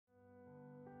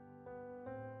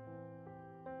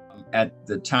at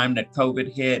the time that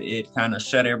COVID hit, it kind of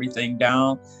shut everything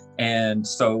down. And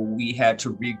so we had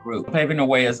to regroup. Paving the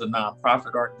Way is a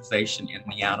nonprofit organization in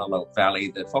the Antelope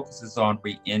Valley that focuses on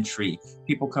reentry,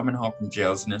 people coming home from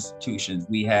jails and institutions.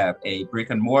 We have a brick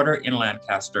and mortar in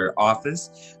Lancaster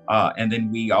office, and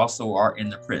then we also are in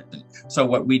the prison. So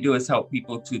what we do is help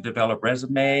people to develop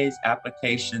resumes,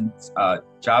 applications,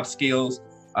 job skills,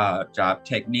 job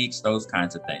techniques, those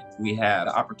kinds of things. We had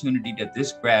the opportunity that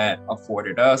this grant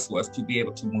afforded us was to be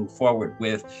able to move forward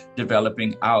with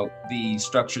developing out the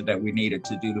structure that we needed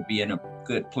to do to be in a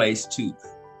good place to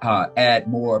add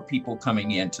more people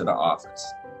coming into the office.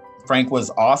 Frank was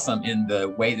awesome in the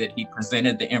way that he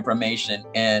presented the information,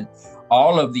 and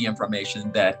all of the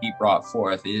information that he brought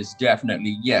forth is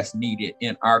definitely, yes, needed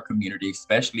in our community,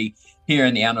 especially here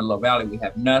in the Antelope Valley. We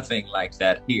have nothing like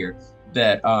that here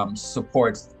that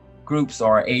supports groups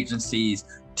or agencies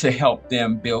to help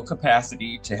them build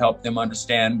capacity, to help them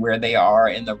understand where they are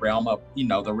in the realm of,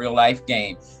 the real life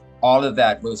game. All of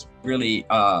that was really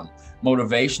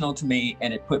motivational to me,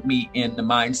 and it put me in the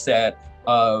mindset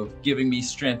of giving me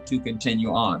strength to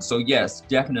continue on. So yes,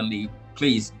 definitely,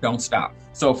 please don't stop.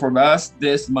 So for us,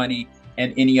 this money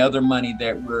and any other money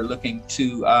that we're looking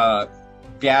to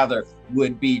gather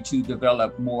would be to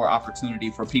develop more opportunity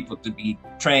for people to be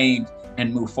trained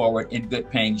and move forward in good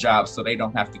paying jobs so they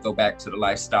don't have to go back to the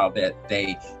lifestyle that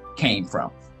they came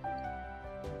from.